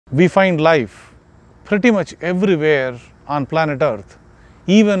We find life pretty much everywhere on planet Earth,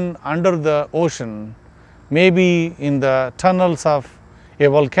 even under the ocean, maybe in the tunnels of a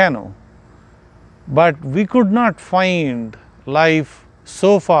volcano. But we could not find life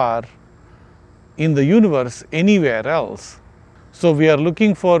so far in the universe anywhere else. So we are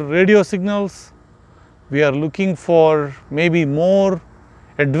looking for radio signals, we are looking for maybe more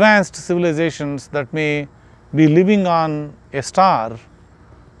advanced civilizations that may be living on a star,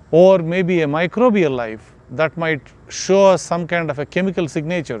 or maybe a microbial life that might show us some kind of a chemical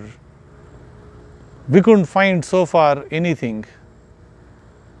signature. We couldn't find so far anything.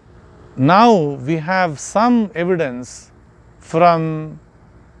 Now we have some evidence from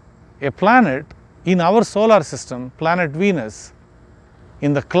a planet in our solar system, planet Venus.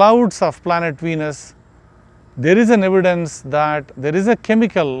 In the clouds of planet Venus, there is an evidence that there is a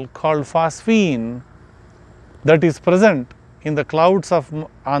chemical called phosphine that is present in the clouds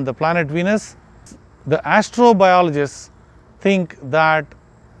on the planet Venus. The astrobiologists think that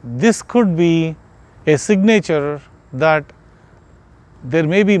this could be a signature that there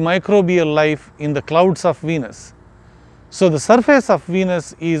may be microbial life in the clouds of Venus. So the surface of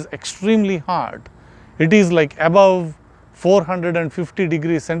Venus is extremely hot. It is like above 450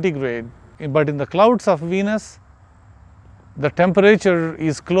 degrees centigrade. But in the clouds of Venus, the temperature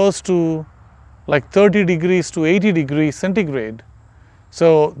is close to like 30 degrees to 80 degrees centigrade.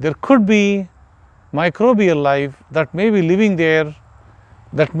 So there could be microbial life that may be living there,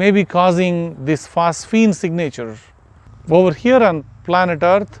 that may be causing this phosphine signature. Over here on planet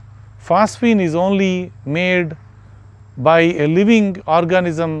Earth, phosphine is only made by a living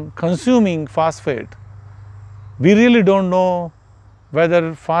organism consuming phosphate. We really don't know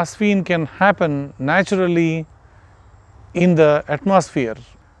whether phosphine can happen naturally in the atmosphere,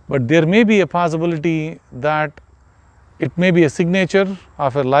 but there may be a possibility that it may be a signature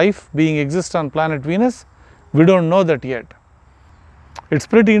of a life being exist on planet Venus. We don't know that yet. It's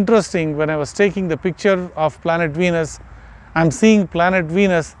pretty interesting. When I was taking the picture of planet Venus, I'm seeing planet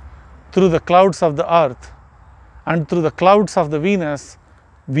Venus through the clouds of the Earth, and through the clouds of the Venus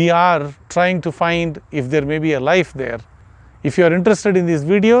we are trying to find if there may be a life there. If you are interested in these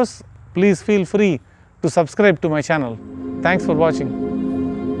videos, please feel free to subscribe to my channel. Thanks for watching.